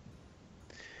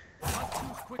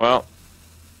 Well,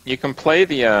 you can play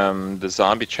the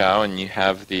Zombie Chow and you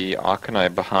have the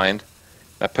Akanai behind.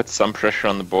 That puts some pressure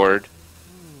on the board.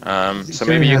 So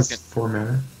maybe you has can... 4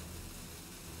 mana.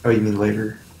 Oh, you mean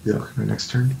later? Yeah, next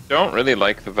turn. Don't really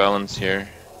like the Velens here.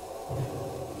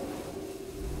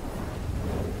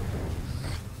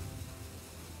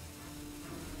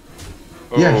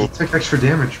 Yeah, he Oh, took extra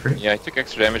damage, right? yeah, he took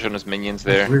extra damage on his minions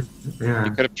there. Weird. Yeah.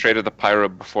 You could have traded the Pyro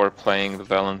before playing the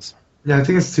Velens. Yeah, I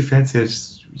think it's too fancy.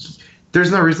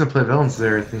 There's no reason to play Valence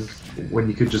there, I think, when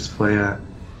you could just play I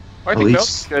think Elise. Velens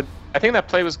was good. I think that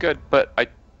play was good, but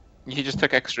he just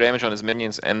took extra damage on his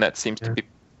minions, and that seems to be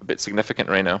a bit significant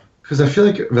right now. Because I feel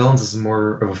like Valence is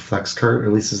more of a flex card, or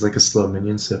at least is like a slow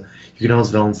minion, so you can always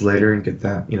Valence later and get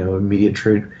that, immediate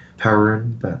trade power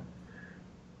in, but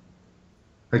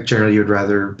like generally you would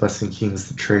rather Blessing Kings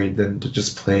the trade than to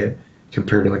just play it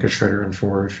compared to like a Shredder and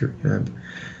 4 if you're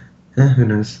who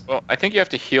knows. Well, I think you have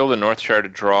to heal the North Shard to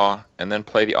draw, and then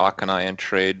play the Akanai and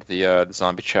trade the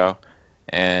Zombie Chow,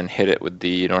 and hit it with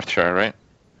the North Shard, right?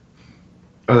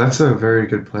 Oh, that's a very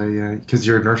good play, yeah, because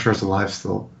your North Star's alive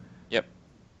still. Yep.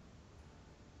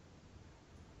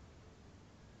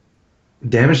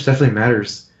 Damage definitely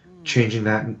matters. Changing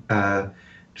that +5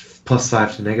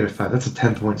 to -5, that's a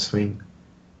 10-point swing.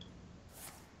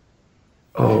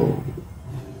 Oh.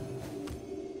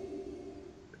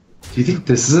 Do you think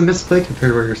this is a misplay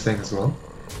compared to what you're saying as well?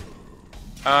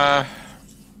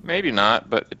 Maybe not,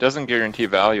 but it doesn't guarantee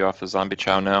value off the Zombie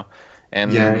Chow now.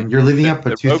 And Yeah, and you're leaving up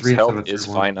a the 2/3 Rogue's instead health of a is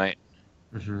 3/1. finite.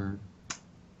 Mm-hmm.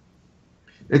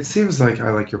 It seems like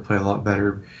I like your play a lot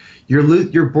better.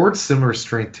 Your board's similar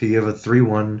strength to you have a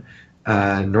 3/1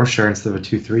 North Shire instead of a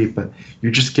 2/3, but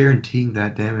you're just guaranteeing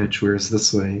that damage, whereas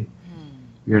this way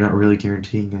you're not really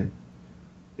guaranteeing it.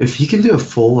 If you can do a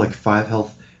full like 5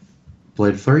 health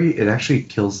Blade Flurry, it actually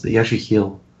kills. You actually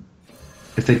heal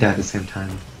if they die at the same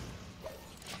time.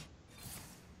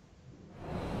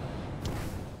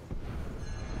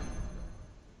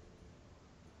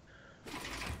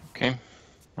 Okay.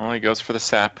 Well, he goes for the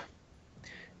sap.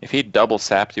 If he'd double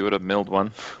sapped, he would have milled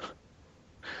one.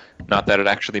 Not that it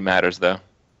actually matters, though.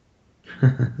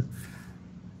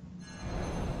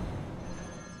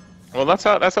 Well, that's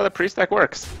how the pre-stack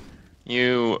works.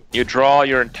 You draw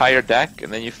your entire deck,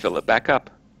 and then you fill it back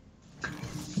up.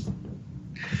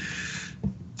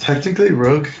 Technically,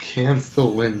 Rogue can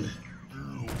still win.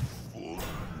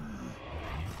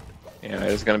 Yeah,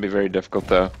 it's going to be very difficult,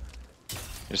 though.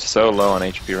 You're so low on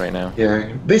HP right now.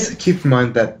 Yeah, basically keep in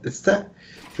mind that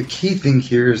the key thing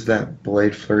here is that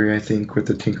Blade Flurry, I think, with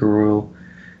the Tinker Royal.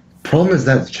 Problem is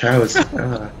that Chow is...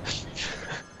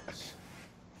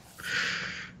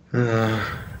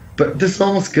 but this is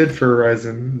almost good for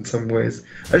Ryzen in some ways.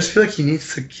 I just feel like he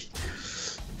needs to...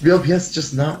 VLPS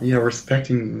just not,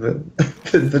 respecting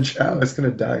the Chow is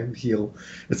going to die and heal.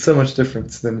 It's so much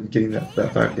difference than getting that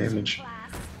 5 damage.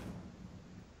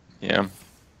 Yeah.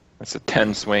 That's a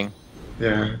 10 swing.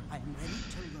 Yeah.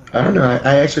 I don't know.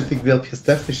 I actually think VLPS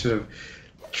definitely should have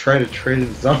tried to trade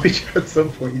in Zombie Chow at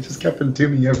some point. He just kept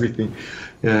entombing everything.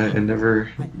 Yeah, and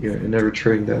never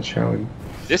trading that Chow in.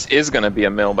 This is going to be a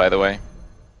mill, by the way.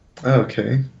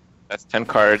 Okay. That's 10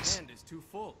 cards.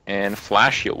 And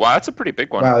Flash Heal. Wow, that's a pretty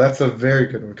big one. Wow, that's a very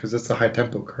good one, because it's a high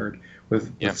tempo card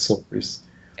with Soul Priest.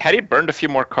 Had he burned a few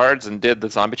more cards and did the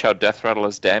Zombie Chow Death Rattle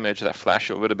as damage, that Flash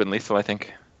Heal would have been lethal, I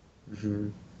think. Mm-hmm.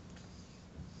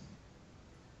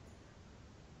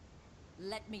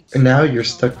 And now you're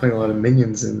stuck playing a lot of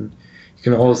minions, and you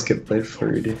can always get Blade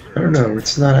Flurried. I don't know,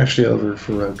 it's not actually over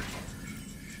for Rogue.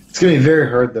 It's going to be very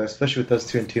hard, though, especially with those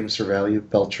two Entombs for value,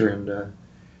 Belcher and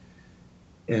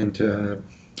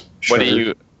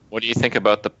Shredder. What do you think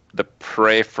about the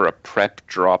pray for a prep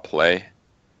draw play?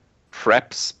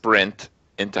 Prep sprint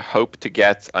into hope to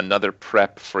get another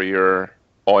prep for your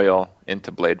oil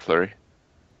into Blade Flurry.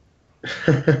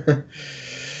 Because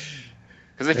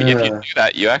if you do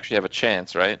that, you actually have a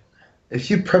chance, right? If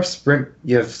you prep sprint,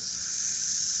 you have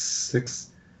six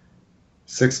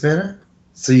mana,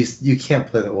 so you can't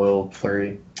play the oil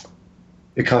flurry.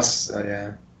 It costs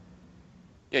yeah.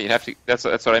 Yeah, you'd have to. That's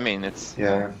what I mean. It's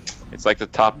like the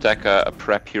top deck a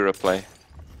prep hero play.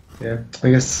 Yeah, I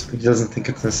guess he doesn't think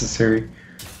it's necessary.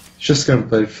 Just gonna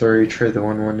play Flurry, trade the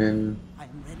 1/1 in, I'm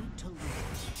ready to learn.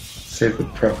 save the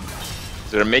prep.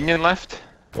 Is there a minion left?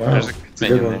 Wow, There's a it's a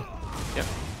good minion one. there. Yep.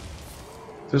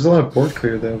 There's a lot of board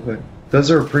clear though, but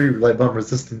those are pretty light bomb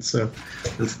resistant, so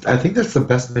I think that's the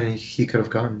best mini he could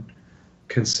have gotten,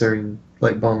 considering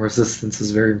light bomb resistance is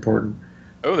very important.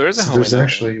 Oh, there is a So Holy there's Nova.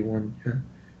 actually one, yeah.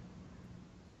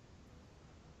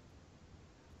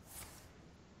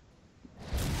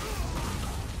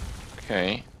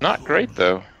 Okay. Not great,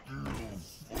 though.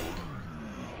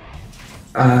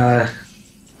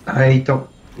 I don't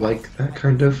like that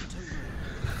kind of.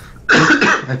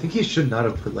 I think he should not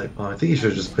have put light bomb. I think he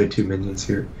should have just played 2 minions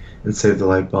here and saved the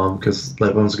light bomb, because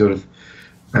light bomb's good with,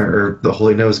 or the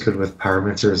Holy Nova is good with Power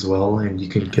Mixer as well, and you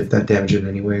can get that damage in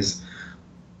anyways.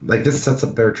 Like, this sets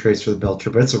up better trades for the Belcher,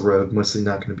 but it's a rogue, mostly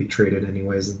not going to be traded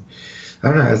anyways. And I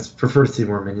don't know, I prefer to see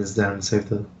more minions down and save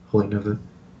the Holy Nova.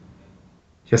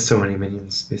 He has so many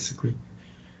minions, basically.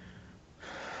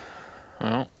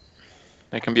 Well,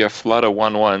 there can be a flood of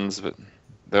 1/1s, but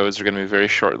those are going to be very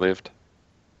short-lived.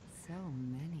 So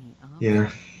many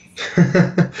options.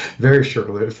 Yeah. Very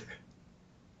short-lived.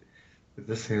 With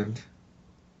this hand.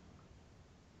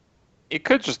 You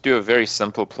could just do a very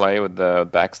simple play with the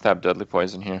backstab Deadly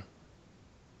Poison here.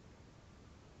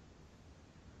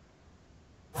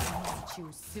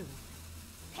 Choose soon.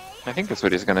 I think that's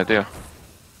what he's going to do.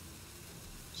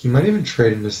 He might even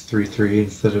trade in this 3/3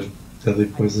 instead of Deadly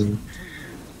Poison.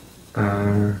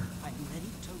 I'm ready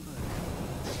to learn.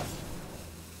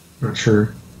 Not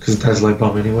sure. Because it has Light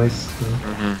Bomb anyways. So.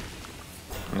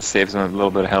 Mm-hmm. It saves him a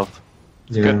little bit of health.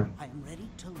 It's Yeah. good. I'm ready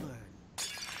to learn.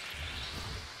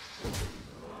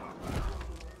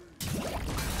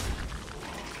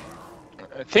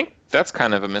 I think that's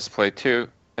kind of a misplay, too.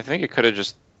 I think it could have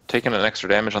just taken an extra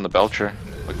damage on the Belcher.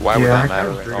 Like, why would Yeah, that I matter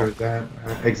kind of at agree all? with that.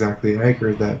 Exactly, I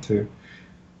agree with that too.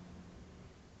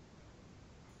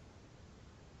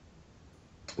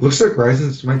 Looks like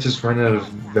Ryzen might just run out of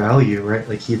value, right?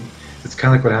 Like it's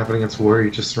kind of like what happened against Warrior.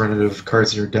 You just run out of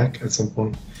cards in your deck at some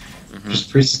point. Mm-hmm. Just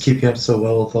Priest is keeping up so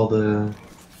well with all the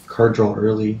card draw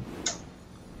early.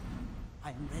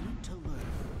 I'm ready to learn.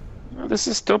 Well, this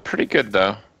is still pretty good,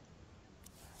 though.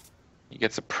 He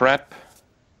gets a prep.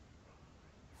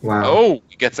 Wow. Oh,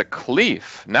 he gets a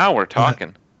cleave. Now we're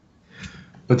talking.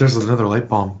 But there's another Light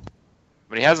Bomb.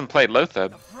 But he hasn't played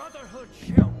Lotheb. The Brotherhood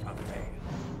shall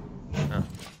prevail.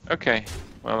 Okay.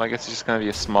 Well, I guess it's just going to be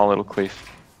a small little cleave.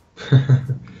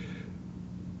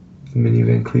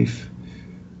 Minivan Cleef.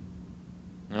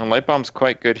 Well, Light Bomb's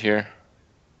quite good here.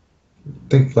 I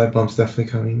think Light Bomb's definitely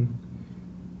coming.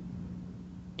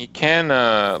 He can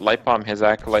Light Bomb his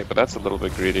Acolyte, but that's a little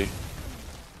bit greedy.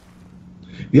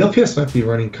 VLPS might be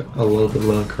running a little bit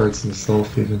low on cards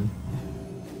himself, even.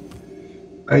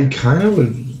 I kind of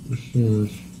would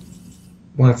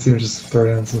want to see him just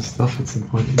throw down some stuff at some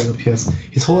point in VLPS.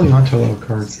 He's holding on to a lot of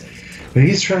cards. But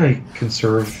he's trying to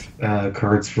conserve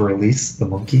cards for release, the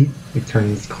monkey, like turning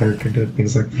his cleric into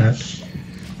things like that.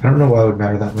 I don't know why it would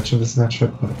matter that much in this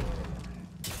matchup, but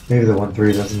maybe the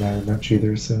 1/3 doesn't matter much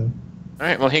either, so.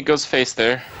 Alright, well, he goes face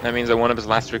there. That means that one of his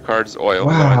last 3 cards is oil.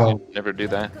 Wow. So I'd never do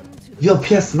that.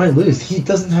 VLPS might lose. He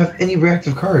doesn't have any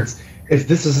reactive cards. If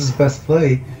this is his best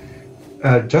play,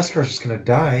 Duskar's just gonna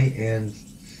die, and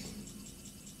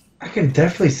I can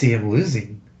definitely see him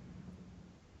losing.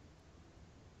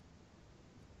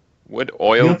 Would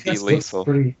oil be VLPS lethal?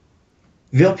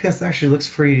 VLPS actually looks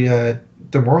pretty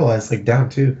demoralized, like down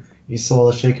too. You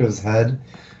saw the shake of his head.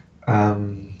 I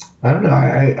don't know.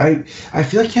 I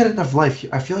feel like he had enough life.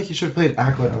 I feel like he should have played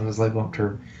Acolyte on his life bomb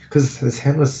turn because his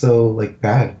hand was so like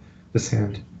bad. This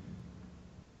hand.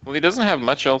 Well, he doesn't have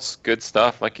much else good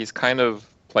stuff. Like, he's kind of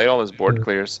played all his board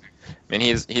clears. I mean,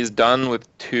 he's done with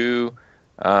 2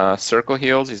 circle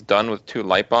heals. He's done with 2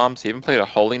 light bombs. He even played a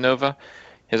Holy Nova.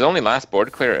 His only last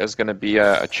board clear is going to be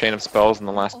a Chain of Spells in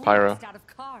the last Pyro. Almost out of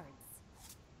cards.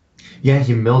 Yeah,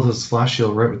 he milled his flash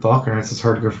shield right with Alkanites. It's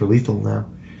hard to go for lethal now.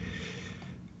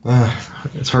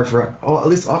 It's hard for. Oh, at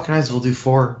least Alkanites will do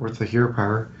 4 with the hero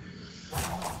power.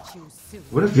 Choose soon.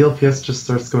 What if VLPS just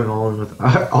starts going all in with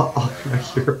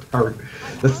Alkanite hero power?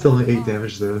 That's still only 8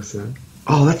 damage though. So.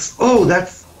 Oh, that's. Oh,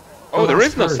 Oh, there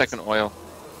that's is no cards. second oil.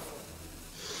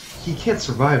 He can't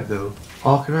survive though.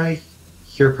 Alkanite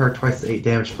hero power twice to 8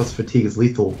 damage plus fatigue is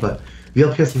lethal, but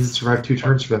VLPS needs to survive 2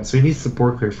 turns for that, so he needs the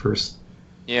board clear first.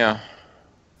 Yeah.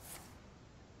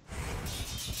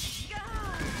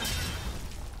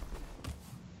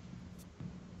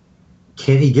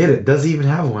 Can he get it? Does he even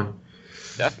have one?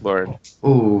 Deathlord.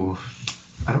 Ooh,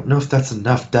 I don't know if that's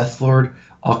enough. Deathlord,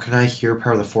 Alkanite, hero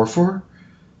power the 4/4.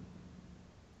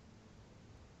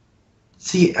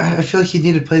 See, I feel like he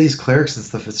needed to play these clerics and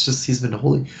stuff. It's just he's been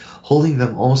holding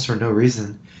them almost for no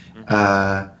reason.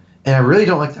 Mhm. And I really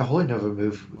don't like that Holy Nova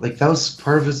move. Like that was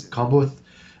part of his combo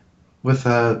with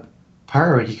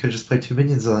Pyro, and he could just play 2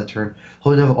 minions on that turn.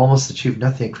 Holy Nova almost achieved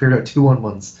nothing. It cleared out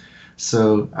 2/1/1s.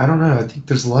 So I don't know. I think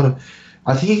there's a lot of.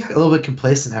 I think he got a little bit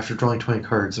complacent after drawing 20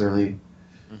 cards early.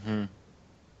 Hmm.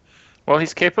 Well,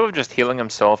 he's capable of just healing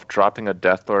himself, dropping a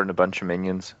Death Lord and a bunch of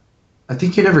minions. I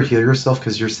think you never heal yourself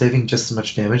because you're saving just as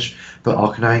much damage, but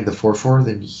Alkanizing the 4/4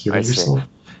 than I healing see. yourself.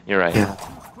 You're right. Yeah.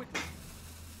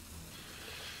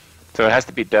 So it has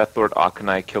to be Death Lord,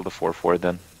 Akanai, kill the 4/4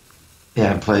 then.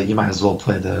 Yeah, and play. You might as well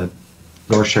play the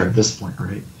North Share at this point,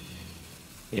 right?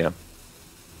 Yeah.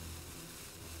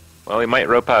 Well, he might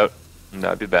rope out, and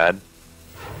that'd be bad.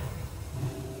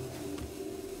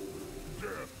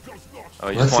 Oh,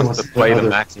 he just Unless he wants to wants to play put the other-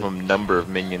 maximum number of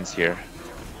minions here.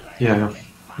 Yeah.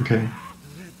 Okay.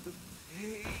 Let the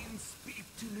pain speak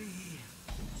to me.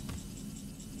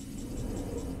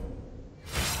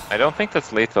 I don't think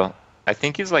that's lethal. I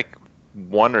think he's like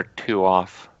 1 or 2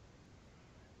 off.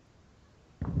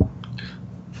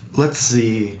 Let's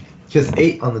see. He has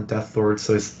 8 on the Death Lord,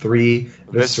 so his 3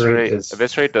 Eviscerate is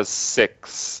Eviscerate does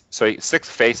 6. So 6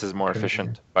 face is more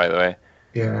efficient, by the way.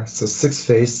 yeah. So 6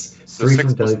 face, So 3 6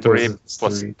 from plus Deadly 3 Poison,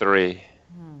 plus 3. 3.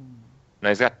 Now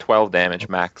he's got 12 damage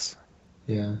max.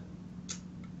 Yeah.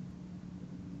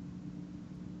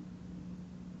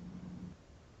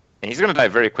 And he's going to die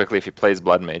very quickly if he plays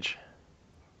Blood Mage.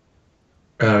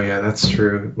 Oh yeah, that's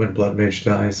true. When Blood Mage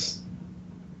dies.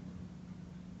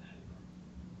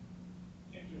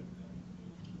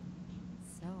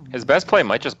 So His best play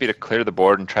might just be to clear the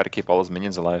board and try to keep all his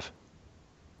minions alive.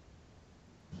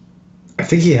 I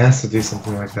think he has to do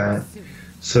something like that.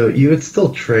 So you would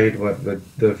still trade what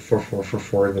the 4/4 for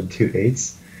 4 and the 2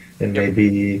 8s, and Yep.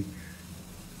 maybe.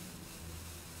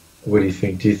 What do you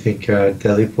think? Do you think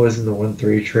Deadly Poison the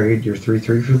 1/3 trade your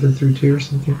 3/3 for the 3/2 or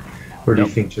something, or do Nope.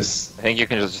 you think just I think you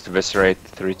can just eviscerate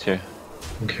the 3/2.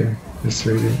 okay, just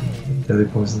trade it Deadly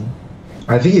Poison?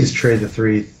 I think he's trade the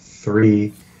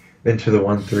 3/3 into the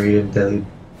 1/3 and Deadly.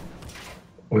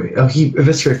 Wait, oh he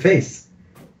eviscerate face.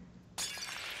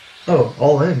 Oh,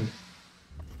 all in.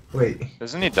 Wait.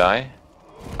 Doesn't he die?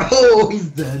 Oh, he's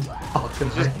dead.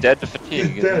 He's just dead to fatigue, He's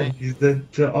isn't dead. he? He's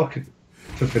dead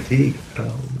to fatigue.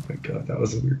 Oh my god, that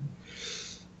was weird.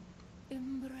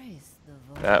 embrace the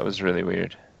void. That was really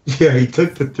weird. Yeah, he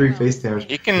took the 3 face damage.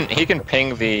 He can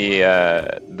ping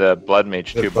the Blood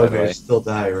Mage The too, by Blood the way. Mage still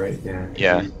die, right? Yeah.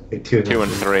 Yeah. Okay, 2 2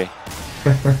 and 3.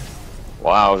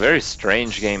 Wow, very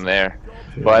strange game there.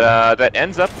 But that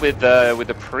ends up with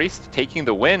the Priest taking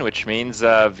the win, which means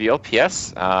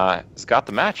VLPS has got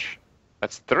the match.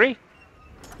 That's 3.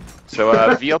 So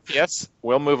VLPS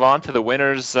will move on to the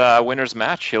winners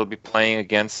match. He'll be playing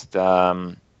against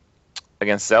Zele,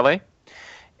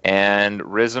 and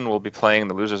Ryzen will be playing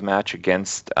the losers match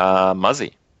against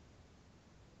Muzzy.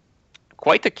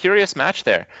 Quite a curious match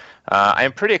there. I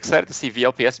am pretty excited to see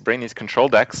VLPS bring these control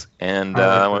decks, and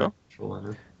well,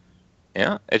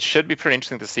 yeah, it should be pretty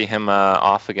interesting to see him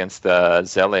off against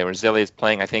Zele, where Zele is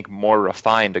playing, I think, more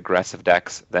refined, aggressive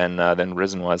decks than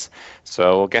Ryzen was.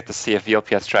 So we'll get to see if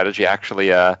VLPS strategy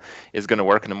actually is going to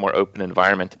work in a more open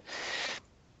environment.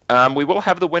 We will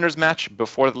have the winners match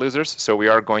before the losers, so we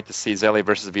are going to see Zele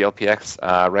versus VLPX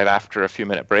right after a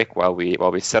few-minute break while we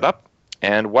set up.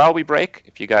 And while we break,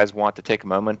 if you guys want to take a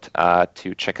moment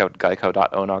to check out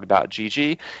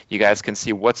geico.onog.gg, you guys can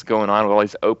see what's going on with all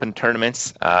these open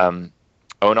tournaments.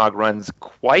 ONOG runs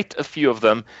quite a few of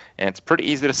them, and it's pretty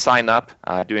easy to sign up.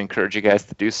 I do encourage you guys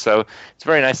to do so. It's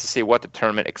very nice to see what the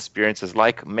tournament experience is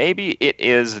like. Maybe it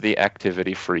is the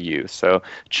activity for you. So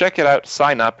check it out,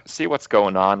 sign up, see what's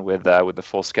going on with the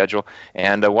full schedule.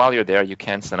 And while you're there, you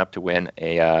can sign up to win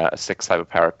a 6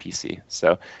 Cyberpower PC.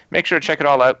 So make sure to check it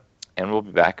all out, and we'll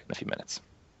be back in a few minutes.